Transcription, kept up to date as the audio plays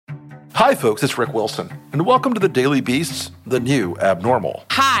Hi, folks, it's Rick Wilson, and welcome to the Daily Beast's The New Abnormal.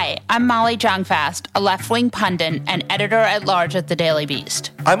 Hi, I'm Molly Jong-Fast, a left-wing pundit and editor-at-large at The Daily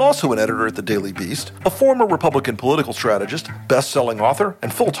Beast. I'm also an editor at The Daily Beast, a former Republican political strategist, best-selling author,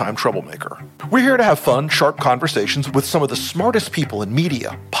 and full-time troublemaker. We're here to have fun, sharp conversations with some of the smartest people in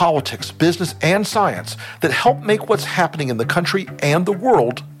media, politics, business, and science that help make what's happening in the country and the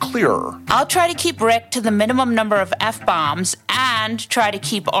world clearer. I'll try to keep Rick to the minimum number of F-bombs and try to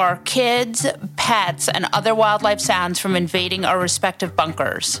keep our kids, pets, and other wildlife sounds from invading our respective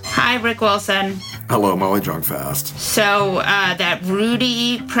bunkers. Hi, Rick Wilson. Hello, Molly Jong-Fast. So, that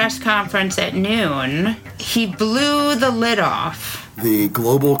Rudy press conference at noon, he blew the lid off. The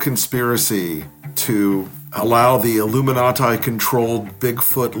global conspiracy to allow the Illuminati-controlled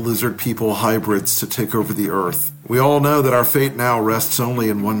Bigfoot lizard people hybrids to take over the Earth. We all know that our fate now rests only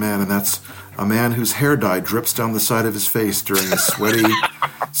in one man, and that's a man whose hair dye drips down the side of his face during a sweaty,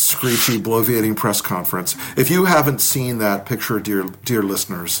 screechy, bloviating press conference. If you haven't seen that picture, dear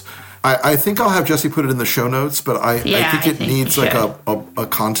listeners, I think I'll have Jesse put it in the show notes, but I think it needs like a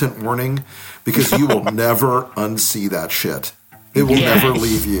content warning, because you will never unsee that shit. It will never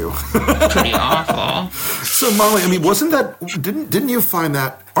leave you. Pretty awful. So, Molly, I mean, didn't you find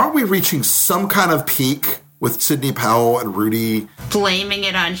that, aren't we reaching some kind of peak with Sidney Powell and Rudy? Blaming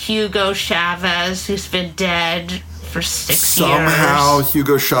it on Hugo Chavez, who's been dead for 6 years. Somehow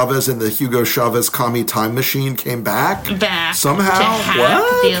Hugo Chavez and the Hugo Chavez commie time machine came back? Somehow? To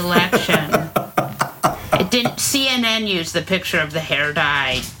hack the election. CNN used the picture of the hair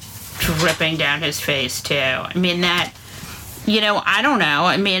dye dripping down his face, too. I mean, that... I don't know.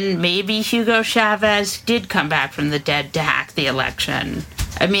 I mean, maybe Hugo Chavez did come back from the dead to hack the election.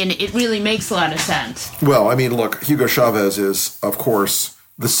 I mean, it really makes a lot of sense. Well, I mean, look, Hugo Chavez is, of course,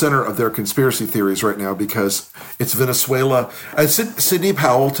 the center of their conspiracy theories right now because it's Venezuela. Sidney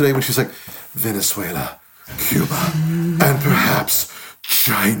Powell today, when she's like, Venezuela, Cuba, and perhaps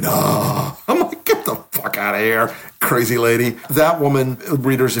China. I'm like, get the fuck out of here, crazy lady. That woman,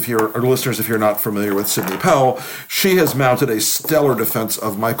 readers, or listeners, if you're not familiar with Sidney Powell, she has mounted a stellar defense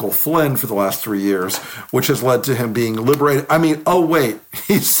of Michael Flynn for the last 3 years, which has led to him being liberated. I mean, oh wait,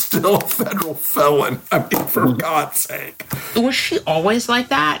 he's still a federal felon. I mean, for God's sake. Was she always like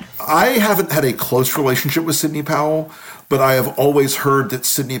that? I haven't had a close relationship with Sidney Powell, but I have always heard that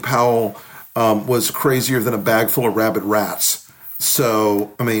Sidney Powell was crazier than a bag full of rabid rats.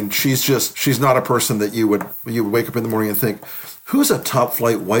 So, I mean, she's not a person that you would wake up in the morning and think, who's a top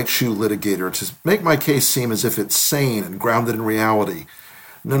flight white shoe litigator to make my case seem as if it's sane and grounded in reality?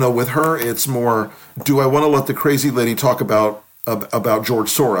 No, with her, it's more, do I want to let the crazy lady talk about George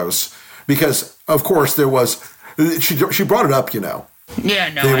Soros? Because, of course, there was, she brought it up,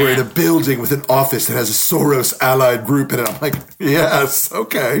 Yeah, no. They were in a building with an office that has a Soros-allied group in it. I'm like, yes,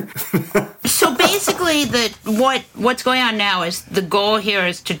 okay. So basically, what's going on now is the goal here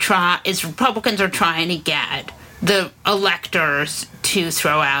is Republicans are trying to get the electors to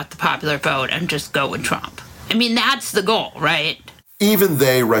throw out the popular vote and just go with Trump. I mean, that's the goal, right? Even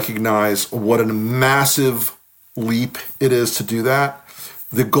they recognize what a massive leap it is to do that.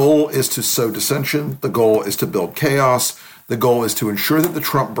 The goal is to sow dissension. The goal is to build chaos. The goal is to ensure that the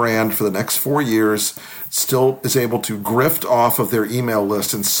Trump brand for the next 4 years still is able to grift off of their email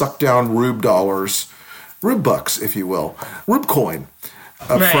list and suck down Rube dollars, Rube bucks, if you will, Rube coin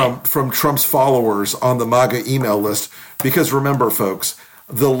from Trump's followers on the MAGA email list. Because remember, folks,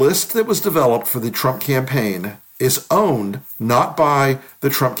 the list that was developed for the Trump campaign is owned not by the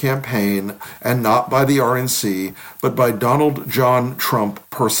Trump campaign and not by the RNC, but by Donald John Trump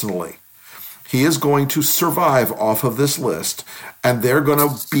personally. He is going to survive off of this list, and they're going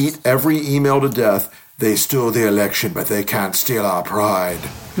to beat every email to death. They stole the election, but they can't steal our pride.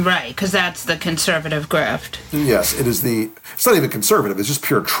 Right, because that's the conservative grift. Yes, it's not even conservative, it's just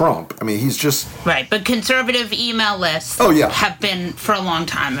pure Trump. I mean, he's just... Right, but conservative email lists have been, for a long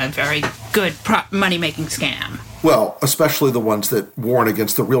time, a very good money-making scam. Well, especially the ones that warn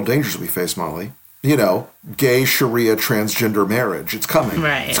against the real dangers we face, Molly. Gay Sharia transgender marriage. It's coming.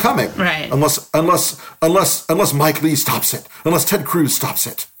 Right. It's coming. Right. Unless Mike Lee stops it. Unless Ted Cruz stops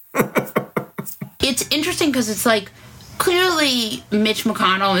it. It's interesting because it's like, clearly Mitch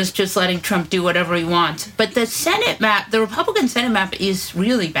McConnell is just letting Trump do whatever he wants. But the Republican Senate map is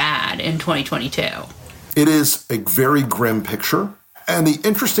really bad in 2022. It is a very grim picture. And the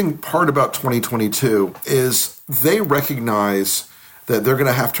interesting part about 2022 is they recognize that they're going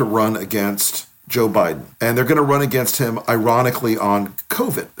to have to run against Joe Biden. And they're going to run against him, ironically, on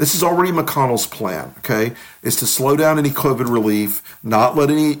COVID. This is already McConnell's plan, okay, is to slow down any COVID relief, not let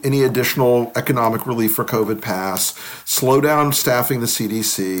any additional economic relief for COVID pass, slow down staffing the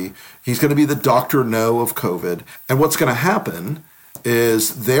CDC. He's going to be the Dr. No of COVID. And what's going to happen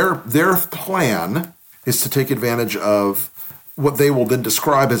is their plan is to take advantage of what they will then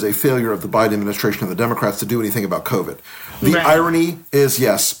describe as a failure of the Biden administration and the Democrats to do anything about COVID. The irony is,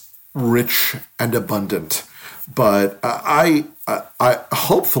 yes, rich and abundant, but I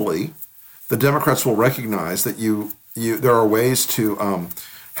hopefully the Democrats will recognize that there are ways to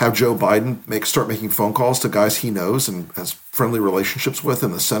have Joe Biden start making phone calls to guys he knows and has friendly relationships with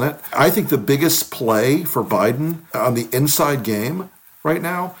in the Senate. I think the biggest play for Biden on the inside game right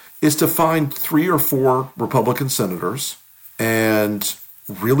now is to find 3 or 4 Republican senators and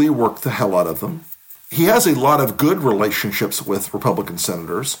really work the hell out of them. He has a lot of good relationships with Republican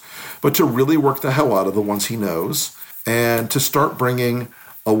senators, but to really work the hell out of the ones he knows and to start bringing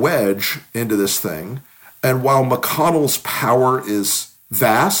a wedge into this thing. And while McConnell's power is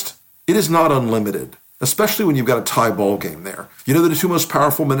vast, it is not unlimited, especially when you've got a tie ball game there. You know who the 2 most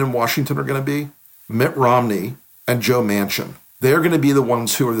powerful men in Washington are going to be? Mitt Romney and Joe Manchin. They're going to be the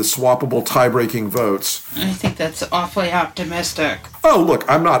ones who are the swappable, tie-breaking votes. I think that's awfully optimistic. Oh, look,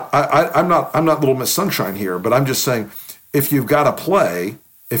 I'm not Little Miss Sunshine here, but I'm just saying, if you've got to play,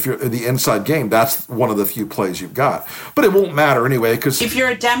 if you're in the inside game, that's one of the few plays you've got. But it won't matter anyway, because if you're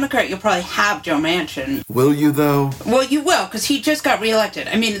a Democrat, you'll probably have Joe Manchin. Will you though? Well, you will, because he just got reelected.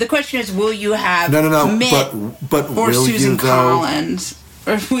 I mean, the question is, will you have Mitt but or will Susan you, Collins?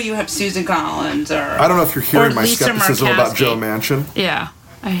 Or will you have Susan Collins? Or I don't know if you're hearing my skepticism about Joe Manchin. Yeah.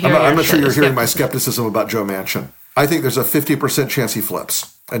 I'm not sure you're hearing my skepticism about Joe Manchin. I think there's a 50% chance he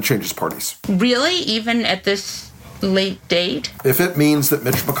flips and changes parties. Really? Even at this late date? If it means that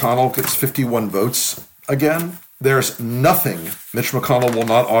Mitch McConnell gets 51 votes again, there's nothing Mitch McConnell will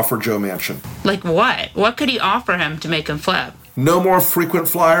not offer Joe Manchin. Like what? What could he offer him to make him flip? No more frequent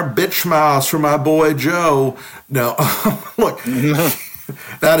flyer bitch miles for my boy Joe. No, look.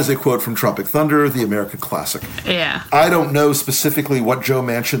 That is a quote from Tropic Thunder, the American classic. Yeah. I don't know specifically what Joe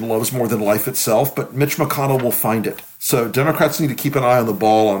Manchin loves more than life itself, but Mitch McConnell will find it. So Democrats need to keep an eye on the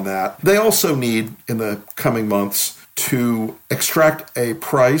ball on that. They also need, in the coming months, to extract a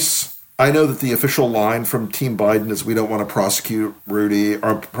price. I know that the official line from Team Biden is we don't want to prosecute Rudy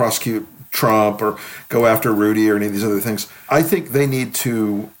or prosecute Trump or go after Rudy or any of these other things. I think they need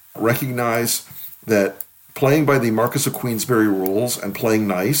to recognize that playing by the Marquess of Queensberry rules and playing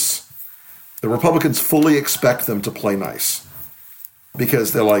nice, the Republicans fully expect them to play nice.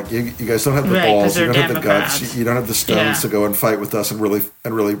 Because they're like, you guys don't have the balls, you don't have the guts, you don't have the stones to go and fight with us and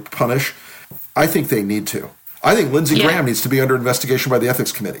really punish. I think they need to. I think Lindsey Graham needs to be under investigation by the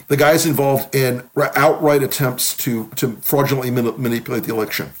Ethics Committee. The guy's involved in outright attempts to fraudulently manipulate the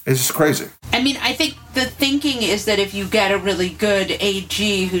election. It's just crazy. I mean, I think the thinking is that if you get a really good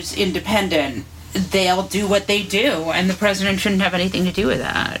AG who's independent, they'll do what they do, and the president shouldn't have anything to do with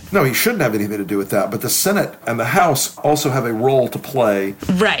that. No, he shouldn't have anything to do with that, but the Senate and the House also have a role to play.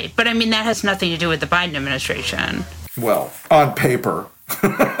 Right, but I mean, that has nothing to do with the Biden administration. Well, on paper.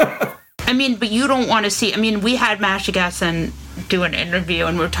 I mean, but you don't want to see, I mean, we had Masha Gessen do an interview,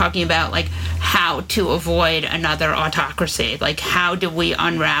 and we're talking about, like, how to avoid another autocracy. Like, how do we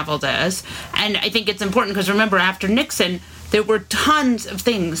unravel this? And I think it's important, because remember, after Nixon, there were tons of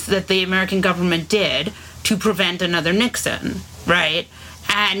things that the American government did to prevent another Nixon, right?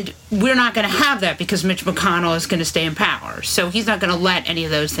 And we're not going to have that because Mitch McConnell is going to stay in power. So he's not going to let any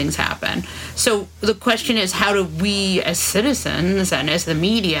of those things happen. So the question is, how do we as citizens and as the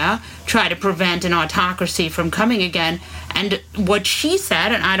media try to prevent an autocracy from coming again? And what she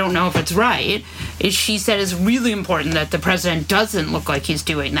said, and I don't know if it's right, is she said it's really important that the president doesn't look like he's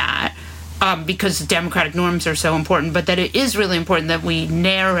doing that. Because democratic norms are so important, but that it is really important that we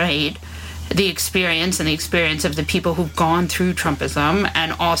narrate the experience and the experience of the people who've gone through Trumpism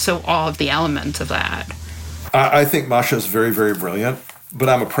and also all of the elements of that. I think Masha is very, very brilliant, but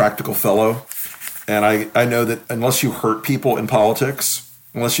I'm a practical fellow. And I know that unless you hurt people in politics,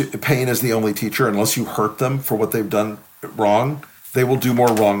 pain is the only teacher, unless you hurt them for what they've done wrong, they will do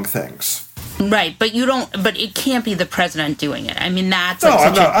more wrong things. Right, but it can't be the president doing it. I mean, that's... No,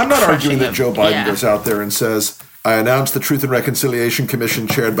 I'm not arguing that Joe Biden goes out there and says, I announced the Truth and Reconciliation Commission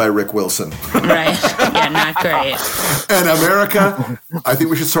chaired by Rick Wilson. Right, yeah, not great. And America, I think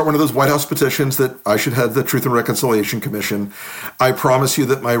we should start one of those White House petitions that I should head the Truth and Reconciliation Commission. I promise you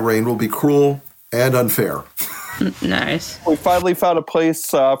that my reign will be cruel and unfair. Nice. We finally found a place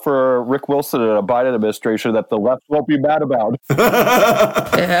for Rick Wilson in a Biden administration that the left won't be mad about.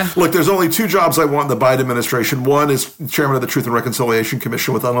 Yeah. Look, there's only two jobs I want in the Biden administration. One is chairman of the Truth and Reconciliation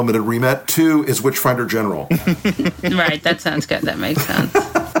Commission with unlimited remit. Two is Witchfinder General. Right, that sounds good. That makes sense.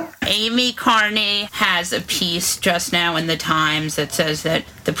 Amy Carney has a piece just now in the Times that says that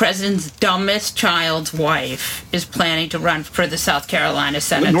the president's dumbest child's wife is planning to run for the South Carolina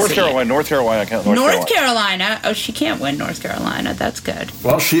Senate North seat. Carolina. North Carolina. Oh, she can't win North Carolina. That's good.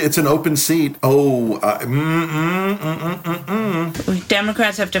 Well, it's an open seat.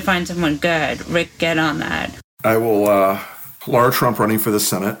 Democrats have to find someone good. Rick, get on that. I will, Laura Trump running for the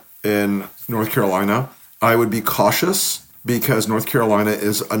Senate in North Carolina. I would be cautious because North Carolina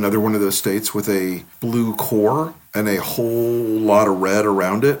is another one of those states with a blue core and a whole lot of red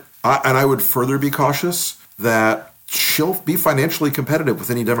around it. And I would further be cautious that she'll be financially competitive with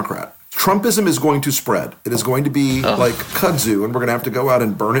any Democrat. Trumpism is going to spread. It is going to be like kudzu, and we're going to have to go out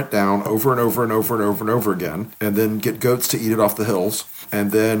and burn it down over and over and over and over and over again, and then get goats to eat it off the hills,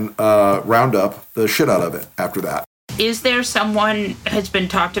 and then round up the shit out of it after that. Is there someone has been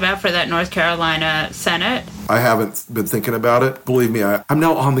talked about for that North Carolina Senate? I haven't been thinking about it. Believe me, I'm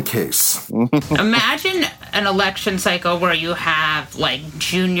now on the case. Imagine an election cycle where you have, like,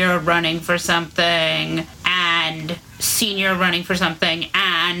 junior running for something and senior running for something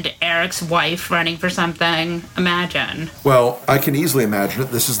and Eric's wife running for something. Imagine. Well, I can easily imagine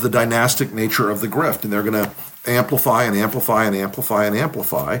it. This is the dynastic nature of the grift, and they're going to amplify and amplify and amplify and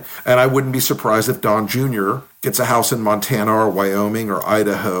amplify. And I wouldn't be surprised if Don Jr. gets a house in Montana or Wyoming or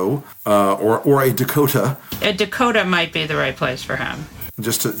Idaho or a Dakota. A Dakota might be the right place for him.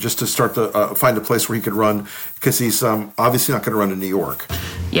 Just to start to find a place where he could run, because he's obviously not going to run in New York.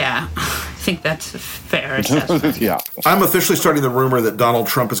 Yeah, I think that's a fair assessment. Yeah. I'm officially starting the rumor that Donald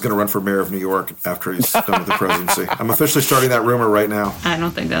Trump is going to run for mayor of New York after he's done with the presidency. I'm officially starting that rumor right now. I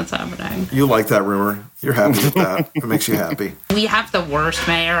don't think that's happening. You like that rumor. You're happy with that. It makes you happy. We have the worst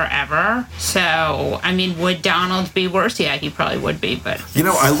mayor ever. So, I mean, would Donald be worse? Yeah, he probably would be, but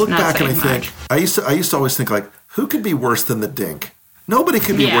I look back and I saying think, I used to always think, like, who could be worse than the Dink? Nobody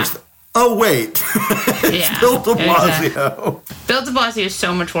could be worse than... Oh, wait. It's Bill de Blasio. Exactly. Bill de Blasio is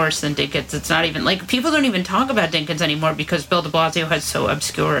so much worse than Dinkins. It's not even... Like, people don't even talk about Dinkins anymore because Bill de Blasio has so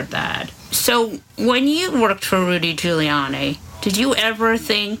obscured that. So, when you worked for Rudy Giuliani, did you ever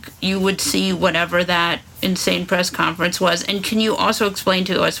think you would see whatever that insane press conference was? And can you also explain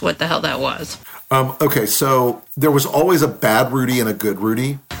to us what the hell that was? Okay, so there was always a bad Rudy and a good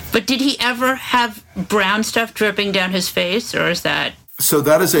Rudy. But did he ever have brown stuff dripping down his face, or is that... So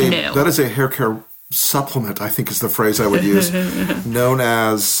that is a hair care supplement, I think is the phrase I would use, known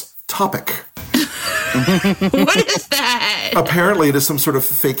as Topic. What is that? Apparently it is some sort of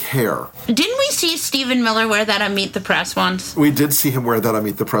fake hair. Didn't we see Stephen Miller wear that on Meet the Press once? We did see him wear that on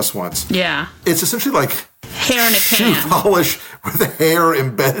Meet the Press once. Yeah. It's essentially like hair in a can. Shoe polish with hair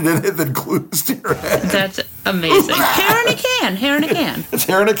embedded in it that glues to your head. That's amazing. Hair in a can. Hair in a can. It's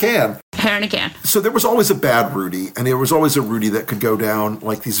hair in a can. Hair in a can. So there was always a bad Rudy, and there was always a Rudy that could go down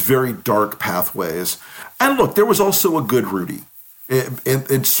like these very dark pathways. And look, there was also a good Rudy.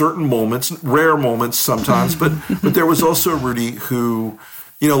 In certain moments, rare moments sometimes, but there was also a Rudy who,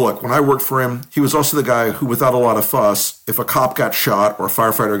 look, when I worked for him, he was also the guy who, without a lot of fuss, if a cop got shot or a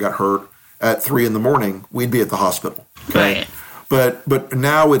firefighter got hurt at 3 a.m, we'd be at the hospital. Okay? Right. But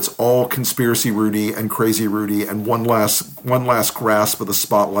now it's all conspiracy Rudy and crazy Rudy and one last grasp of the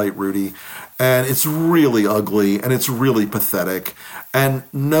spotlight Rudy, and it's really ugly and it's really pathetic, and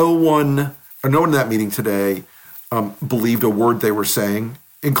no one in that meeting today believed a word they were saying,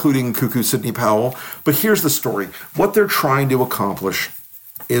 including cuckoo Sidney Powell. But here's the story. What they're trying to accomplish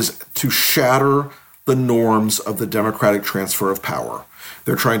is to shatter the norms of the democratic transfer of power.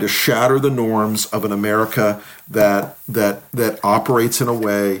 They're trying to shatter the norms of an America that operates in a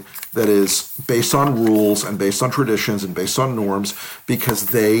way that is based on rules and based on traditions and based on norms, because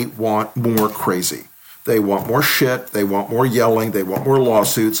they want more crazy. They want more shit, they want more yelling, they want more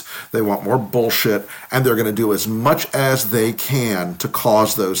lawsuits, they want more bullshit, and they're going to do as much as they can to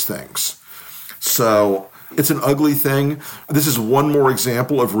cause those things. So it's an ugly thing. This is one more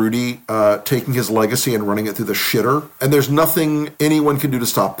example of Rudy taking his legacy and running it through the shitter, and there's nothing anyone can do to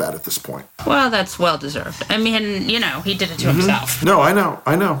stop that at this point. Well, that's well-deserved. I mean, he did it to himself. No, I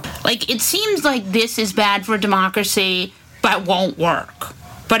know. Like, it seems like this is bad for democracy, but won't work.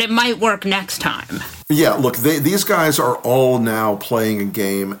 But it might work next time. Yeah, look, these guys are all now playing a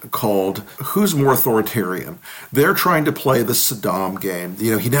game called Who's More Authoritarian? They're trying to play the Saddam game.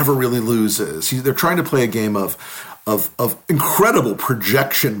 He never really loses. They're trying to play a game of, of incredible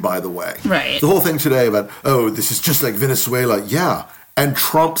projection, by the way. Right. The whole thing today about, this is just like Venezuela. Yeah. And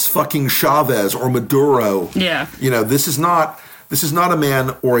Trump's fucking Chavez or Maduro. Yeah. This is not a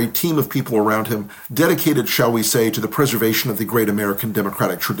man or a team of people around him dedicated, shall we say, to the preservation of the great American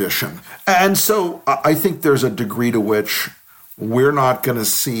democratic tradition. And so I think there's a degree to which we're not going to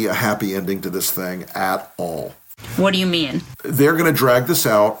see a happy ending to this thing at all. What do you mean? They're going to drag this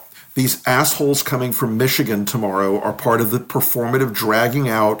out. These assholes coming from Michigan tomorrow are part of the performative dragging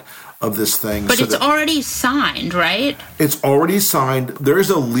out of this thing. But it's already signed, right? It's already signed. There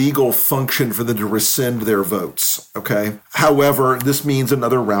is a legal function for them to rescind their votes, okay? However, this means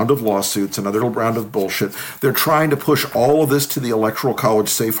another round of lawsuits, another round of bullshit. They're trying to push all of this to the Electoral College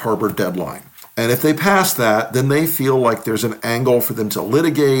safe harbor deadline. And if they pass that, then they feel like there's an angle for them to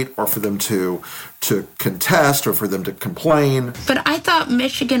litigate or for them to contest or for them to complain. But I thought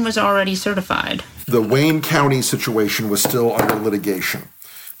Michigan was already certified. The Wayne County situation was still under litigation.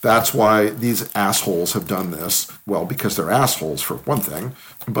 That's why these assholes have done this. Well, because they're assholes, for one thing.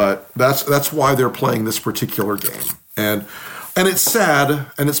 But that's why they're playing this particular game. And it's sad,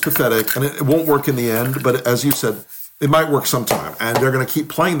 and it's pathetic, and it won't work in the end. But as you said, it might work sometime, and they're going to keep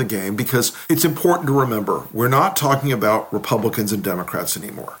playing the game because it's important to remember we're not talking about Republicans and Democrats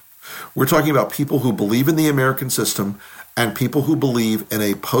anymore. We're talking about people who believe in the American system and people who believe in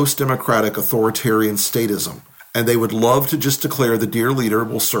a post-democratic authoritarian statism. And they would love to just declare the dear leader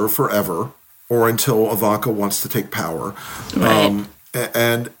will serve forever or until Ivanka wants to take power. Right.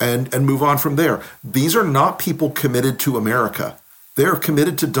 And move on from there. These are not people committed to America. They're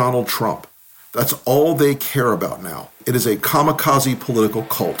committed to Donald Trump. That's all they care about now. It is a kamikaze political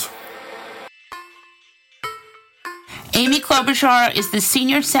cult. Amy Klobuchar is the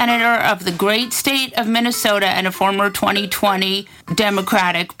senior senator of the great state of Minnesota and a former 2020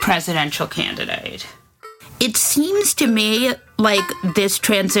 Democratic presidential candidate. It seems to me like this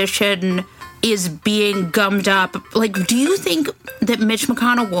transition is being gummed up. Like, do you think that Mitch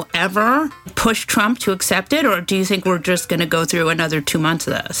McConnell will ever push Trump to accept it, or do you think we're just going to go through another 2 months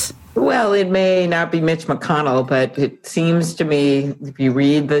of this? Well, it may not be Mitch McConnell, but it seems to me, if you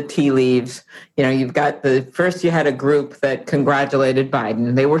read the tea leaves, you've got first you had a group that congratulated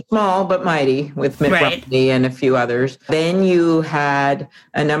Biden. They were small but mighty with Mitt Romney and a few others. Then you had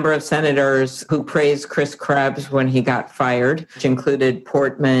a number of senators who praised Chris Krebs when he got fired, which included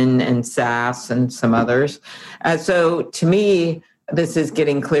Portman and Sass and some others. So to me, this is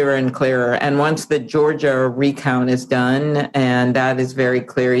getting clearer and clearer. And once the Georgia recount is done, and that is very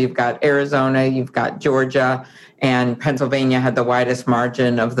clear, you've got Arizona, you've got Georgia, and Pennsylvania had the widest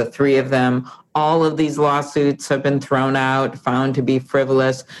margin of the three of them. All of these lawsuits have been thrown out, found to be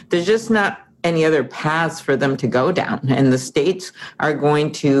frivolous. There's just not any other paths for them to go down. And the states are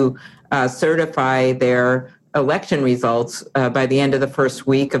going to certify their election results by the end of the first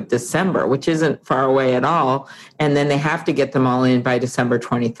week of December, which isn't far away at all. And then they have to get them all in by December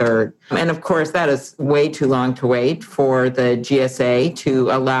 23rd. And of course, that is way too long to wait for the GSA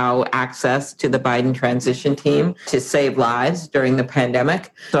to allow access to the Biden transition team to save lives during the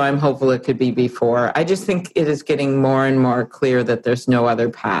pandemic. So I'm hopeful it could be before. I just think it is getting more and more clear that there's no other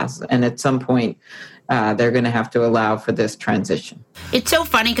path. And at some point, they're going to have to allow for this transition. It's so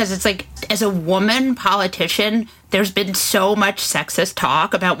funny because it's like, as a woman politician, there's been so much sexist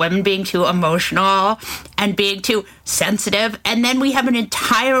talk about women being too emotional and being too sensitive. And then we have an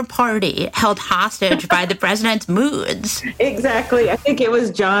entire party held hostage by the president's moods. Exactly. I think it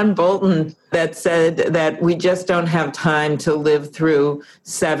was John Bolton that said that we just don't have time to live through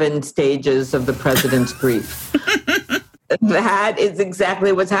 7 stages of the president's grief. That is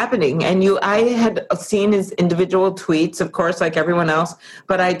exactly what's happening. And I had seen his individual tweets, of course, like everyone else,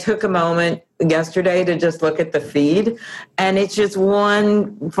 but I took a moment yesterday to just look at the feed, and it's just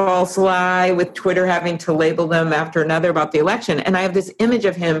one false lie with Twitter having to label them after another about the election. And I have this image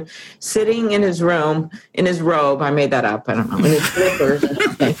of him sitting in his room, in his robe, I made that up, I don't know, in his slippers or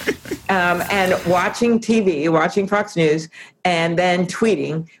something, and watching TV, watching Fox News, and then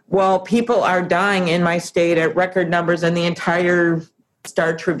tweeting, well, people are dying in my state at record numbers, and the entire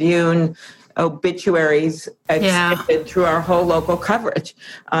Star Tribune obituaries extended through our whole local coverage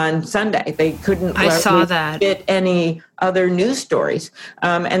on Sunday. They couldn't get any other news stories.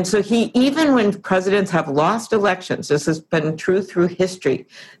 And so even when presidents have lost elections, this has been true through history,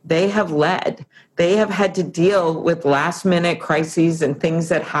 they have led. They have had to deal with last-minute crises and things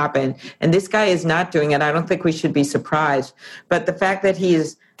that happen. And this guy is not doing it. I don't think we should be surprised. But the fact that he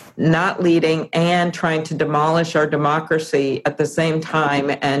is not leading and trying to demolish our democracy at the same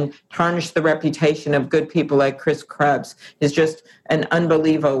time and tarnish the reputation of good people like Chris Krebs is just an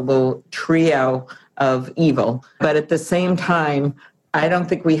unbelievable trio of evil. But at the same time, I don't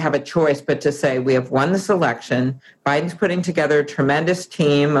think we have a choice but to say we have won this election. Biden's putting together a tremendous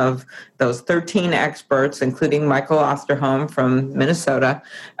team of those 13 experts, including Michael Osterholm from Minnesota,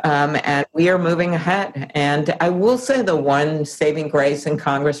 and we are moving ahead. And I will say the one saving grace in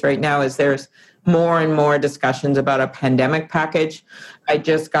Congress right now is there's more and more discussions about a pandemic package. I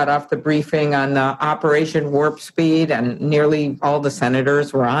just got off the briefing on the Operation Warp Speed, and nearly all the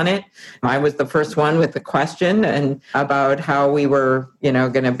senators were on it. I was the first one with the question and about how we were,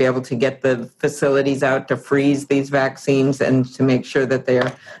 going to be able to get the facilities out to freeze these vaccines and to make sure that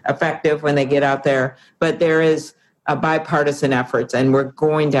they're effective when they get out there. But there is a bipartisan efforts, and we're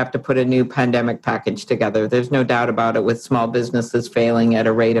going to have to put a new pandemic package together. There's no doubt about it, with small businesses failing at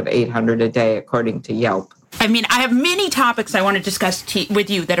a rate of 800 a day, according to Yelp. I mean, I have many topics I want to discuss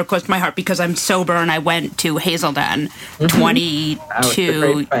with you that are close to my heart because I'm sober and I went to Hazelden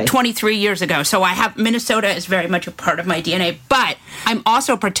 23 years ago. So Minnesota is very much a part of my DNA, but I'm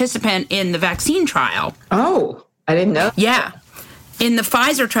also a participant in the vaccine trial. Oh, I didn't know. Yeah. In the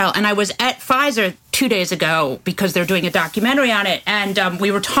Pfizer trial, and I was at Pfizer 2 days ago because they're doing a documentary on it, and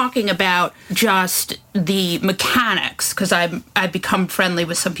we were talking about just the mechanics, because I've become friendly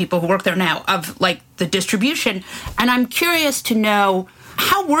with some people who work there now, of like the distribution, and I'm curious to know,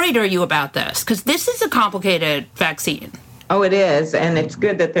 how worried are you about this? Because this is a complicated vaccine. Oh, it is, and it's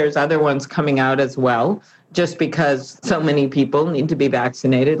good that there's other ones coming out as well, just because so many people need to be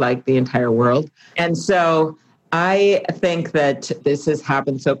vaccinated, like the entire world. And so I think that this has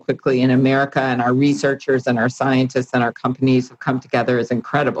happened so quickly in America, and our researchers and our scientists and our companies have come together is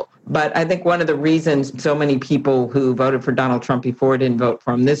incredible. But I think one of the reasons so many people who voted for Donald Trump before didn't vote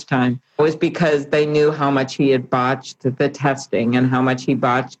for him this time was because they knew how much he had botched the testing and how much he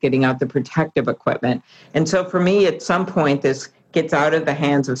botched getting out the protective equipment. And so for me, at some point, this gets out of the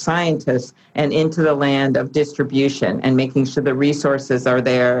hands of scientists and into the land of distribution and making sure the resources are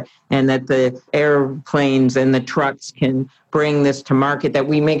there and that the airplanes and the trucks can bring this to market, that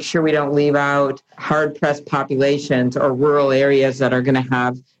we make sure we don't leave out hard-pressed populations or rural areas that are going to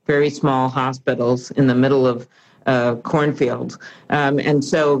have very small hospitals in the middle of cornfields. And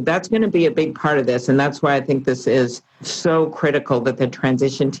so that's going to be a big part of this. And that's why I think this is so critical that the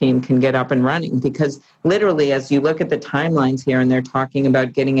transition team can get up and running, because literally, as you look at the timelines here, and they're talking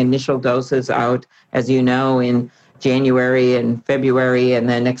about getting initial doses out, as you know, in January and February, and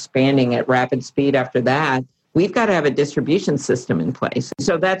then expanding at rapid speed after that, we've got to have a distribution system in place.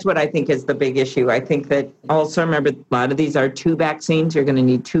 So that's what I think is the big issue. I think that also, remember, a lot of these are 2 vaccines. You're going to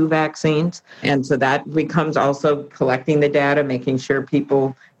need 2 vaccines. And so that becomes also collecting the data, making sure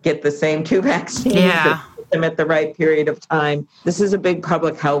people get the same 2 vaccines, put them at the right period of time. This is a big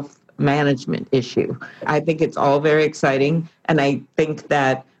public health management issue. I think it's all very exciting. And I think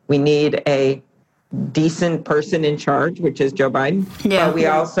that we need a decent person in charge, which is Joe Biden. Yeah. But we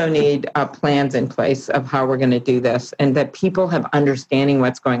also need plans in place of how we're going to do this, and that people have understanding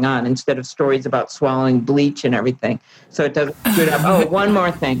what's going on instead of stories about swallowing bleach and everything. So it doesn't screw it up. Oh, one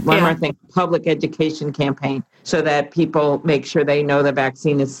more thing, public education campaign, so that people make sure they know the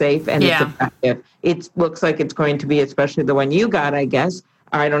vaccine is safe and it's effective. It looks like it's going to be, especially the one you got, I guess.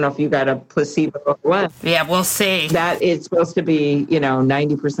 I don't know if you got a placebo or what. Yeah, we'll see. That it's supposed to be,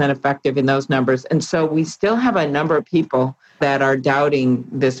 90% effective in those numbers. And so we still have a number of people that are doubting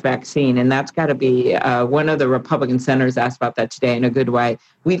this vaccine. And that's got to be, one of the Republican senators asked about that today in a good way.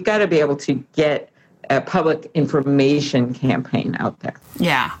 We've got to be able to get a public information campaign out there.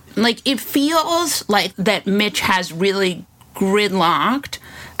 Yeah. Like, it feels like that Mitch has really gridlocked.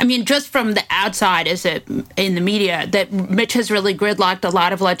 I mean, just from the outside, is it in the media, that Mitch has really gridlocked a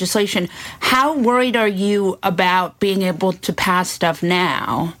lot of legislation. How worried are you about being able to pass stuff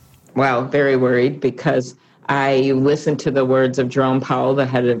now? Well, very worried, because I listened to the words of Jerome Powell, the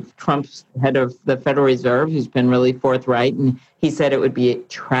head of the Federal Reserve, who's been really forthright, and he said it would be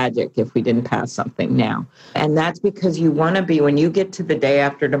tragic if we didn't pass something now. And that's because you want to be, when you get to the day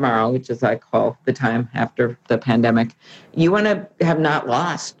after tomorrow, which is I call the time after the pandemic, you want to have not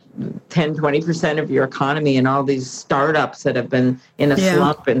lost 10, 20% of your economy and all these startups that have been in a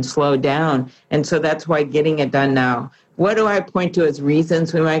slump and slowed down. And so that's why getting it done now. What do I point to as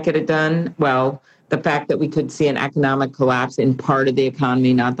reasons we might get it done? Well, the fact that we could see an economic collapse in part of the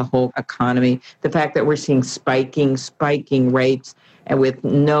economy, not the whole economy. The fact that we're seeing spiking rates, and with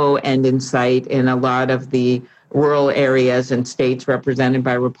no end in sight in a lot of the rural areas and states represented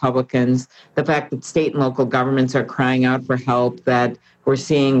by Republicans. The fact that state and local governments are crying out for help, that we're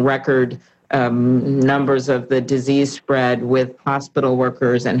seeing record numbers of the disease spread with hospital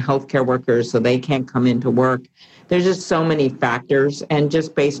workers and healthcare workers, so they can't come into work. there's just so many factors. And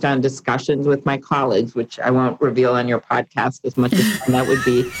just based on discussions with my colleagues, which I won't reveal on your podcast as much as that would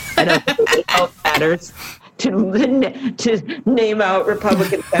be, I don't think it matters to name out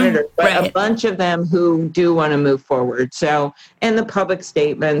Republican senators, but right. A bunch of them who do want to move forward. So, and the public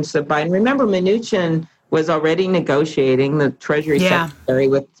statements of Biden. Remember, Mnuchin was already negotiating, the Treasury Secretary,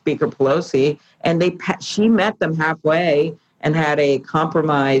 with Speaker Pelosi, and she met them halfway and had a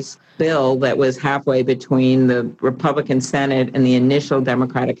compromise bill that was halfway between the Republican Senate and the initial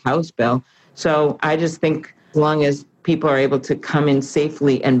Democratic House bill. So I just think as long as people are able to come in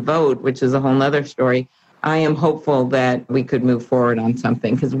safely and vote, which is a whole nother story, I am hopeful that we could move forward on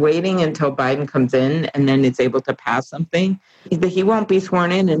something, because waiting until Biden comes in and then it's able to pass something, he won't be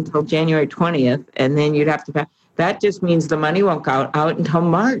sworn in until January 20th, and then you'd have to pass. That just means the money won't go out until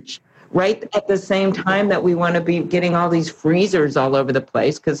March, right at the same time that we want to be getting all these freezers all over the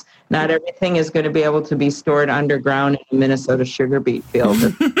place, because not everything is going to be able to be stored underground in a Minnesota sugar beet field.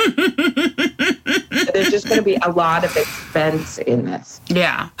 There's just going to be a lot of expense in this.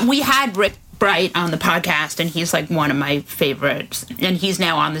 Yeah. We had Rick Bright on the podcast, and he's like one of my favorites. And he's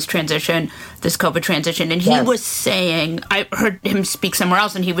now on this transition, this COVID transition. And he was saying, I heard him speak somewhere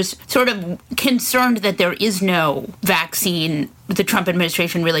else, and he was sort of concerned that there is no vaccine. The Trump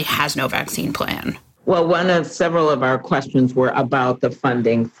administration really has no vaccine plan. Well, one of several of our questions were about the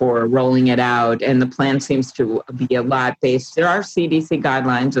funding for rolling it out. And the plan seems to be a lot based. There are CDC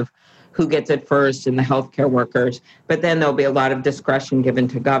guidelines of who gets it first and the healthcare workers, but then there'll be a lot of discretion given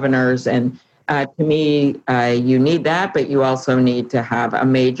to governors. And to me, you need that, but you also need to have a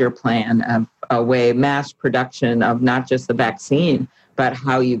major plan of a way, mass production of not just the vaccine, but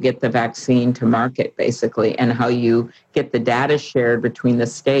how you get the vaccine to market, basically, and how you get the data shared between the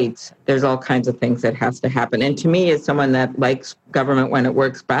states. There's all kinds of things that has to happen. And to me, as someone that likes government when it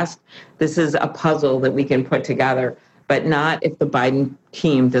works best, this is a puzzle that we can put together, but not if the Biden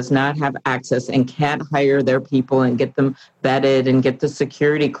team does not have access and can't hire their people and get them vetted and get the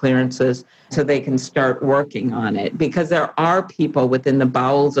security clearances so they can start working on it. Because there are people within the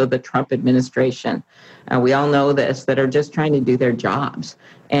bowels of the Trump administration, we all know this, that are just trying to do their jobs.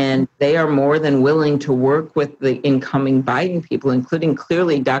 And they are more than willing to work with the incoming Biden people, including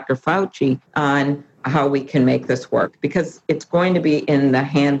clearly Dr. Fauci, on how we can make this work. Because it's going to be in the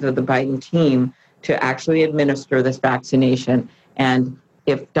hands of the Biden team to actually administer this vaccination. And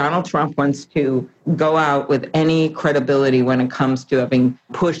if Donald Trump wants to go out with any credibility when it comes to having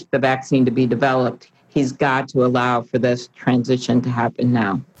pushed the vaccine to be developed, he's got to allow for this transition to happen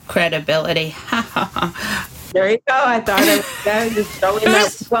now. Credibility. There you go. I thought I was just showing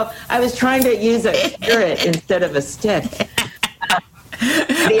that. Well, I was trying to use a carrot instead of a stick.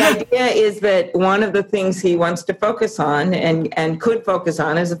 The idea is that one of the things he wants to focus on and could focus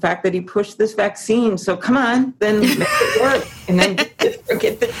on is the fact that he pushed this vaccine. So come on, then make it work and then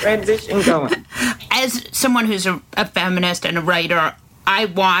get the transition going. As someone who's a feminist and a writer, I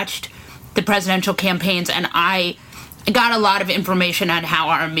watched the presidential campaigns, and I got a lot of information on how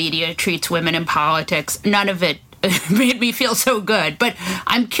our media treats women in politics. None of it made me feel so good. But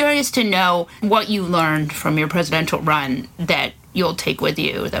I'm curious to know what you learned from your presidential run that you'll take with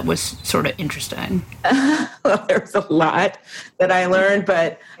you that was sort of interesting. Well, there's a lot that I learned,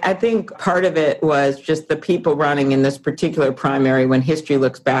 but I think part of it was just the people running in this particular primary. When history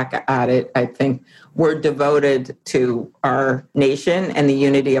looks back at it, I think we're devoted to our nation and the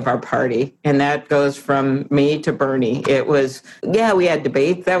unity of our party. And that goes from me to Bernie. It was, we had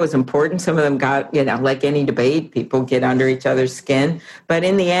debates. That was important. Some of them got, like any debate, people get under each other's skin. But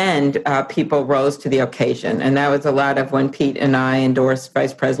in the end, people rose to the occasion. And that was a lot of when Pete and I endorsed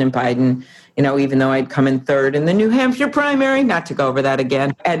Vice President Biden, even though I'd come in third in the New Hampshire primary, not to go over that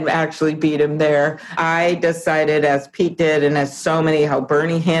again, and actually beat him there. I decided, as Pete did, and as so many, how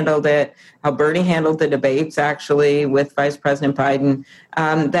Bernie handled it, how Bernie handled the debates, actually, with Vice President Biden,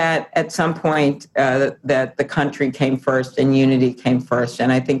 that at some point that the country came first and unity came first.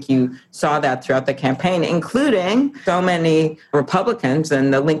 And I think you saw that throughout the campaign, including so many Republicans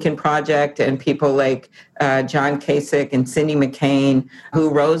and the Lincoln Project and people like John Kasich and Cindy McCain, who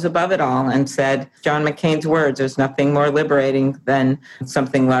rose above it all and said, John McCain's words, there's nothing more liberating than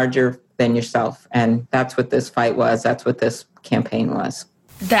something larger than yourself. And that's what this fight was. That's what this campaign was.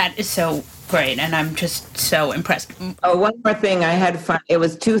 That is so great, and I'm just so impressed. Oh, one more thing. I had fun. It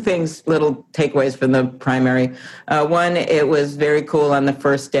was two things, little takeaways from the primary. One, it was very cool on the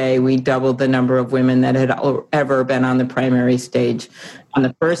first day. We doubled the number of women that had ever been on the primary stage on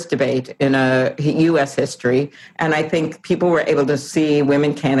the first debate in U.S. history. And I think people were able to see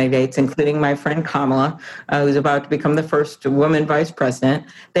women candidates, including my friend Kamala, who's about to become the first woman vice president.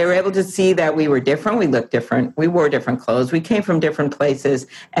 They were able to see that we were different. We looked different. We wore different clothes. We came from different places,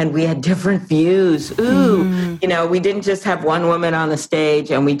 and we had different views. We didn't just have one woman on the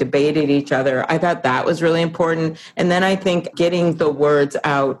stage and we debated each other. I thought that was really important. And then I think getting the words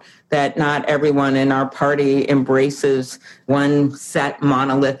out that not everyone in our party embraces one set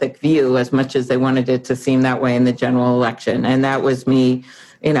monolithic view as much as they wanted it to seem that way in the general election. And that was me,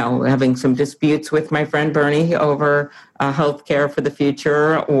 having some disputes with my friend Bernie over health care for the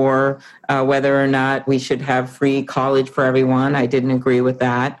future or whether or not we should have free college for everyone. I didn't agree with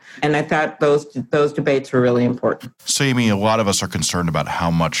that. And I thought those debates were really important. So, Amy, a lot of us are concerned about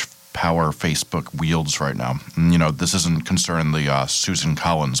how much power Facebook wields right now. And, this isn't concerned the Susan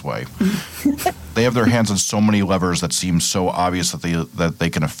Collins way. They have their hands on so many levers that seem so obvious that they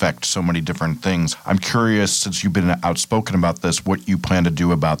can affect so many different things. I'm curious, since you've been outspoken about this, what you plan to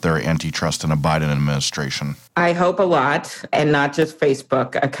do about their antitrust in a Biden administration. I hope a lot, and not just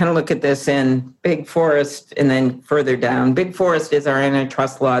Facebook. I kind of look at this in Big Forest and then further down. Big Forest is our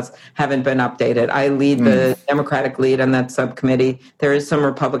antitrust laws haven't been updated. I lead the Democratic lead on that subcommittee. There is some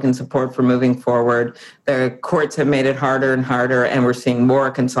Republican support for moving forward. The courts have made it harder and harder, and we're seeing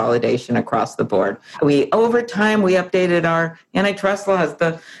more consolidation across the board. Over time, we updated our antitrust laws.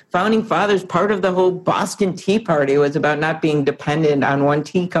 The founding fathers, part of the whole Boston Tea Party was about not being dependent on one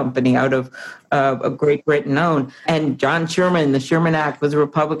tea company out of Great Britain owned. And John Sherman, the Sherman Act, was a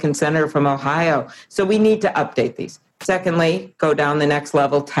Republican senator from Ohio. So we need to update these. Secondly, go down the next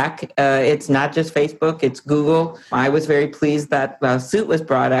level, tech. It's not just Facebook, it's Google. I was very pleased that a suit was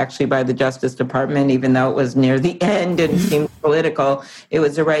brought actually by the Justice Department, even though it was near the end and seemed political. It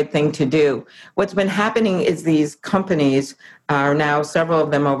was the right thing to do. What's been happening is these companies are now, several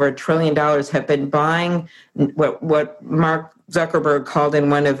of them over $1 trillion, have been buying what Mark Zuckerberg called in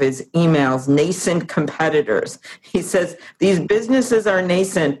one of his emails, nascent competitors. He says, these businesses are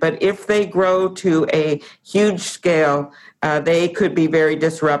nascent, but if they grow to a huge scale, they could be very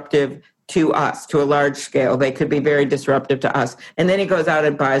disruptive to us, to a large scale. They could be very disruptive to us. And then he goes out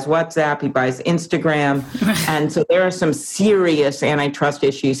and buys WhatsApp, he buys Instagram. And so there are some serious antitrust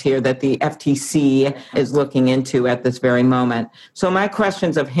issues here that the FTC is looking into at this very moment. So my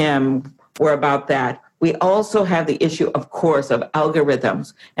questions of him were about that. We also have the issue, of course, of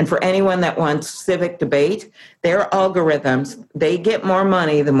algorithms. And for anyone that wants civic debate, their algorithms, they get more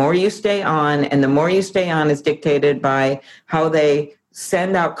money the more you stay on, and the more you stay on is dictated by how they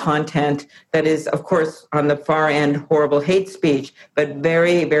send out content that is, of course, on the far end, horrible hate speech, but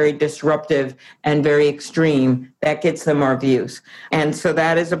very, very disruptive and very extreme. That gets them more views. And so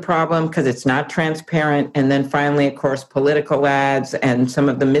that is a problem because it's not transparent. And then finally, of course, political ads and some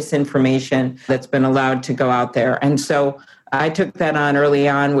of the misinformation that's been allowed to go out there. And so I took that on early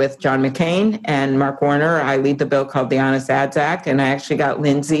on with John McCain and Mark Warner. I lead the bill called the Honest Ads Act, and I actually got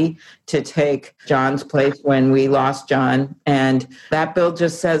Lindsay to take John's place when we lost John. And that bill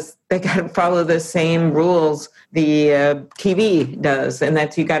just says they got to follow the same rules the TV does, and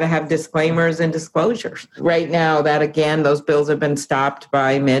that you got to have disclaimers and disclosures. Right now, that again, those bills have been stopped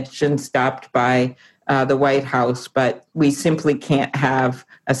by Mitch and stopped by the White House, but we simply can't have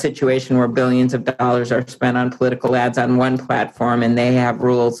a situation where billions of dollars are spent on political ads on one platform and they have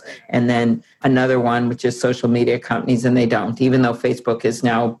rules, and then another one, which is social media companies, and they don't, even though Facebook is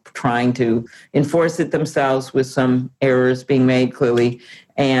now trying to enforce it themselves with some errors being made clearly.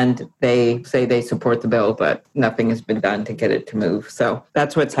 And they say they support the bill, but nothing has been done to get it to move. So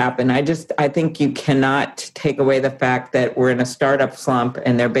that's what's happened. I think you cannot take away the fact that we're in a startup slump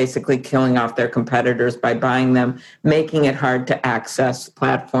and they're basically killing off their competitors by buying them, making it hard to access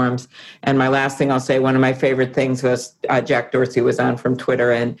platforms. And my last thing I'll say, one of my favorite things was Jack Dorsey was on from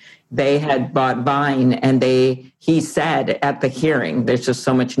Twitter, and they had bought Vine, and he said at the hearing, there's just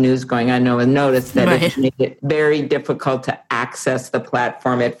so much news going on, no one noticed that It made it very difficult to access the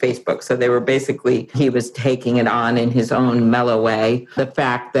platform at Facebook. So he was taking it on in his own mellow way. The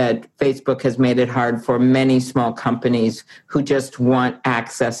fact that Facebook has made it hard for many small companies who just want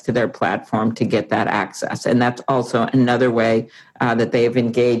access to their platform to get that access. And that's also another way that they've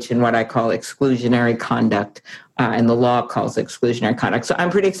engaged in what I call exclusionary conduct. And the law calls exclusionary conduct. So I'm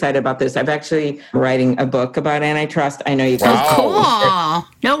pretty excited about this. I'm actually writing a book about antitrust. I know you guys. Oh,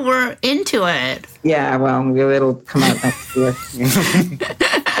 cool. No, we're into it. Yeah, well, it'll come out next year.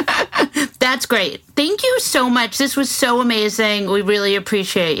 That's great. Thank you so much. This was so amazing. We really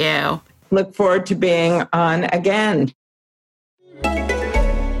appreciate you. Look forward to being on again.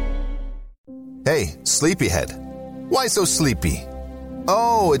 Hey, sleepyhead. Why so sleepy?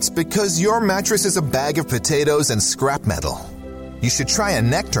 Oh, it's because your mattress is a bag of potatoes and scrap metal. You should try a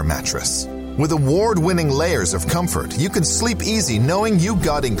Nectar mattress. With award-winning layers of comfort, you can sleep easy knowing you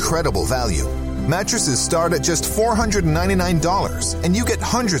got incredible value. Mattresses start at just $499, and you get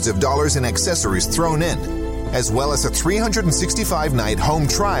hundreds of dollars in accessories thrown in, as well as a 365-night home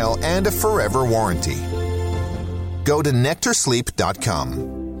trial and a forever warranty. Go to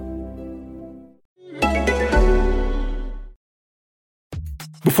nectarsleep.com.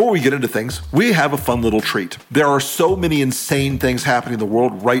 Before we get into things, we have a fun little treat. There are so many insane things happening in the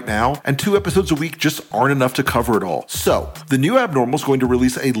world right now, and 2 episodes a week just aren't enough to cover it all. So, The New Abnormal is going to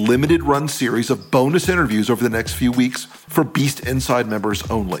release a limited run series of bonus interviews over the next few weeks for Beast Inside members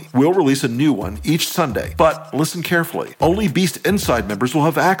only. We'll release a new one each Sunday, but listen carefully. Only Beast Inside members will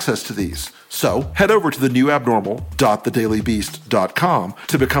have access to these. So, head over to thenewabnormal.thedailybeast.com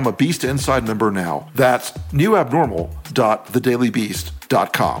to become a Beast Inside member now. That's newabnormal.thedailybeast.com.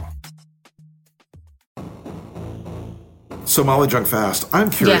 So, Molly Junk Fast, I'm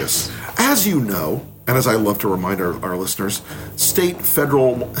curious. Yes. As you know, and as I love to remind our listeners, state and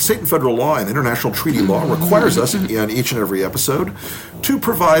federal law and international treaty law requires us in each and every episode to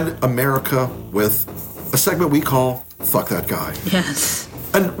provide America with a segment we call Fuck That Guy. Yes.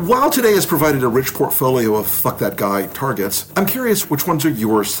 And while today has provided a rich portfolio of Fuck That Guy targets, I'm curious which ones are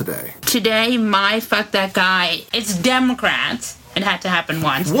yours today. Today, my Fuck That Guy, it's Democrats. It had to happen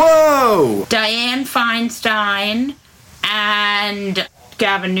once. Whoa! Dianne Feinstein and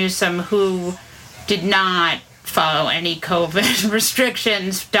Gavin Newsom, who did not follow any COVID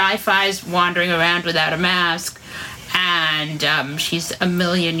restrictions. Di-Fi's wandering around without a mask. And she's a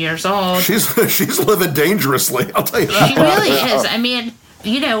million years old. She's living dangerously, I'll tell you that. She really is. I mean,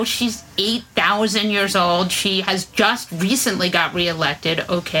 you know, she's 8,000 years old. She has just recently got reelected.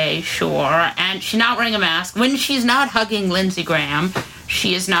 Okay, sure. And she's not wearing a mask. When she's not hugging Lindsey Graham,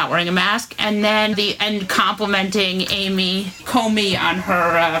 she is not wearing a mask. And then complimenting Amy Comey on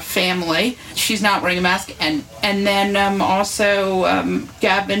her family. She's not wearing a mask. And then also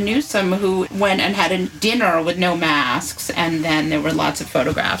Gavin Newsom, who went and had a dinner with no masks. And then there were lots of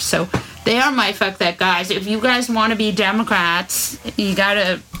photographs. So they are my Fuck That Guys. If you guys want to be Democrats, you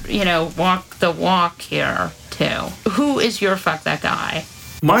gotta, walk the walk here, too. Who is your Fuck That Guy?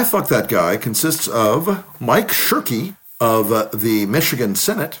 My Fuck That Guy consists of Mike Shirkey of the Michigan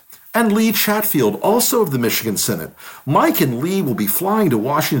Senate and Lee Chatfield, also of the Michigan Senate. Mike and Lee will be flying to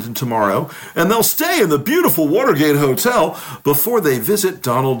Washington tomorrow, and they'll stay in the beautiful Watergate Hotel before they visit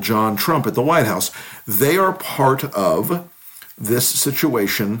Donald John Trump at the White House. They are part of this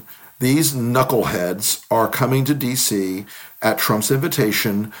situation. These knuckleheads are coming to D.C. at Trump's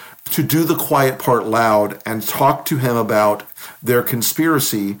invitation to do the quiet part loud and talk to him about their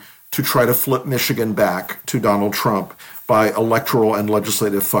conspiracy to try to flip Michigan back to Donald Trump by electoral and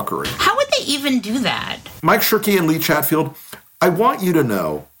legislative fuckery. How would they even do that? Mike Shirkey and Lee Chatfield, I want you to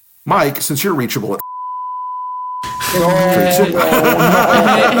know, Mike, since you're reachable at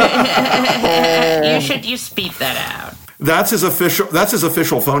You speak that out. That's his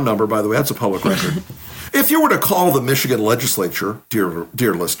official phone number, by the way. That's a public record. If you were to call the Michigan legislature,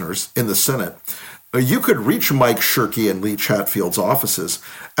 dear listeners, in the Senate, you could reach Mike Shirkey and Lee Chatfield's offices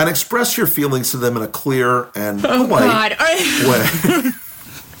and express your feelings to them in a clear and polite way.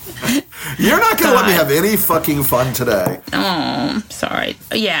 You're not going to let me have any fucking fun today. Oh, sorry.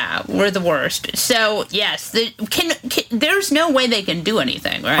 Yeah, we're the worst. So, yes, there's no way they can do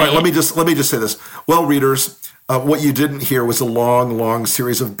anything, right? All right, let me just say this. Well, readers, what you didn't hear was a long, long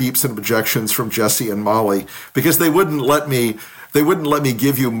series of beeps and objections from Jesse and Molly because they wouldn't let me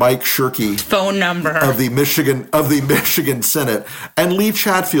give you Mike Shirkey phone number of the Michigan Senate and Lee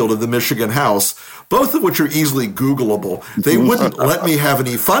Chatfield of the Michigan House, both of which are easily Googleable. They wouldn't let me have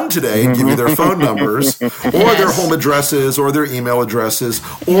any fun today and give you their phone numbers or their home addresses or their email addresses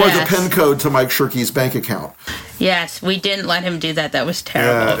or the PIN code to Mike Shirkey's bank account. Yes, we didn't let him do that. That was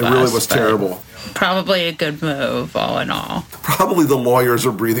terrible. Yeah, it really was terrible. Probably a good move, all in all. Probably the lawyers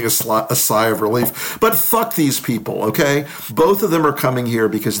are breathing a sigh of relief. But fuck these people, okay? Both of them are coming here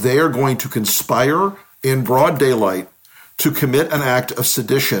because they are going to conspire in broad daylight to commit an act of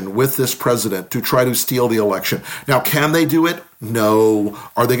sedition with this president to try to steal the election. Now, can they do it? No.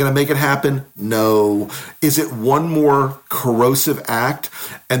 Are they going to make it happen? No. Is it one more corrosive act?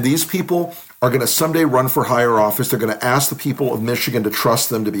 And these people are going to someday run for higher office. They're going to ask the people of Michigan to trust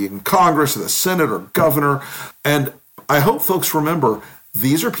them to be in Congress or the Senate or governor. And I hope folks remember,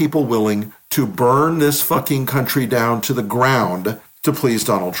 these are people willing to burn this fucking country down to the ground to please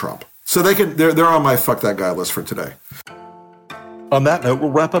Donald Trump. So they're on my fuck that guy list for today. On that note,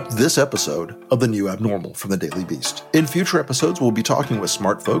 we'll wrap up this episode of The New Abnormal from The Daily Beast. In future episodes, we'll be talking with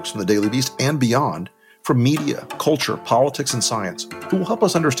smart folks from The Daily Beast and beyond, from media, culture, politics, and science, who will help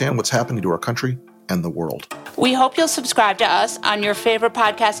us understand what's happening to our country and the world. We hope you'll subscribe to us on your favorite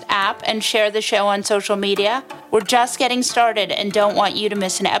podcast app and share the show on social media. We're just getting started and don't want you to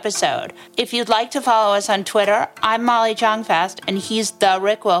miss an episode. If you'd like to follow us on Twitter, I'm Molly Jongfast and he's the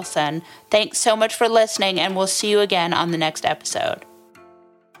Rick Wilson. Thanks so much for listening, and we'll see you again on the next episode.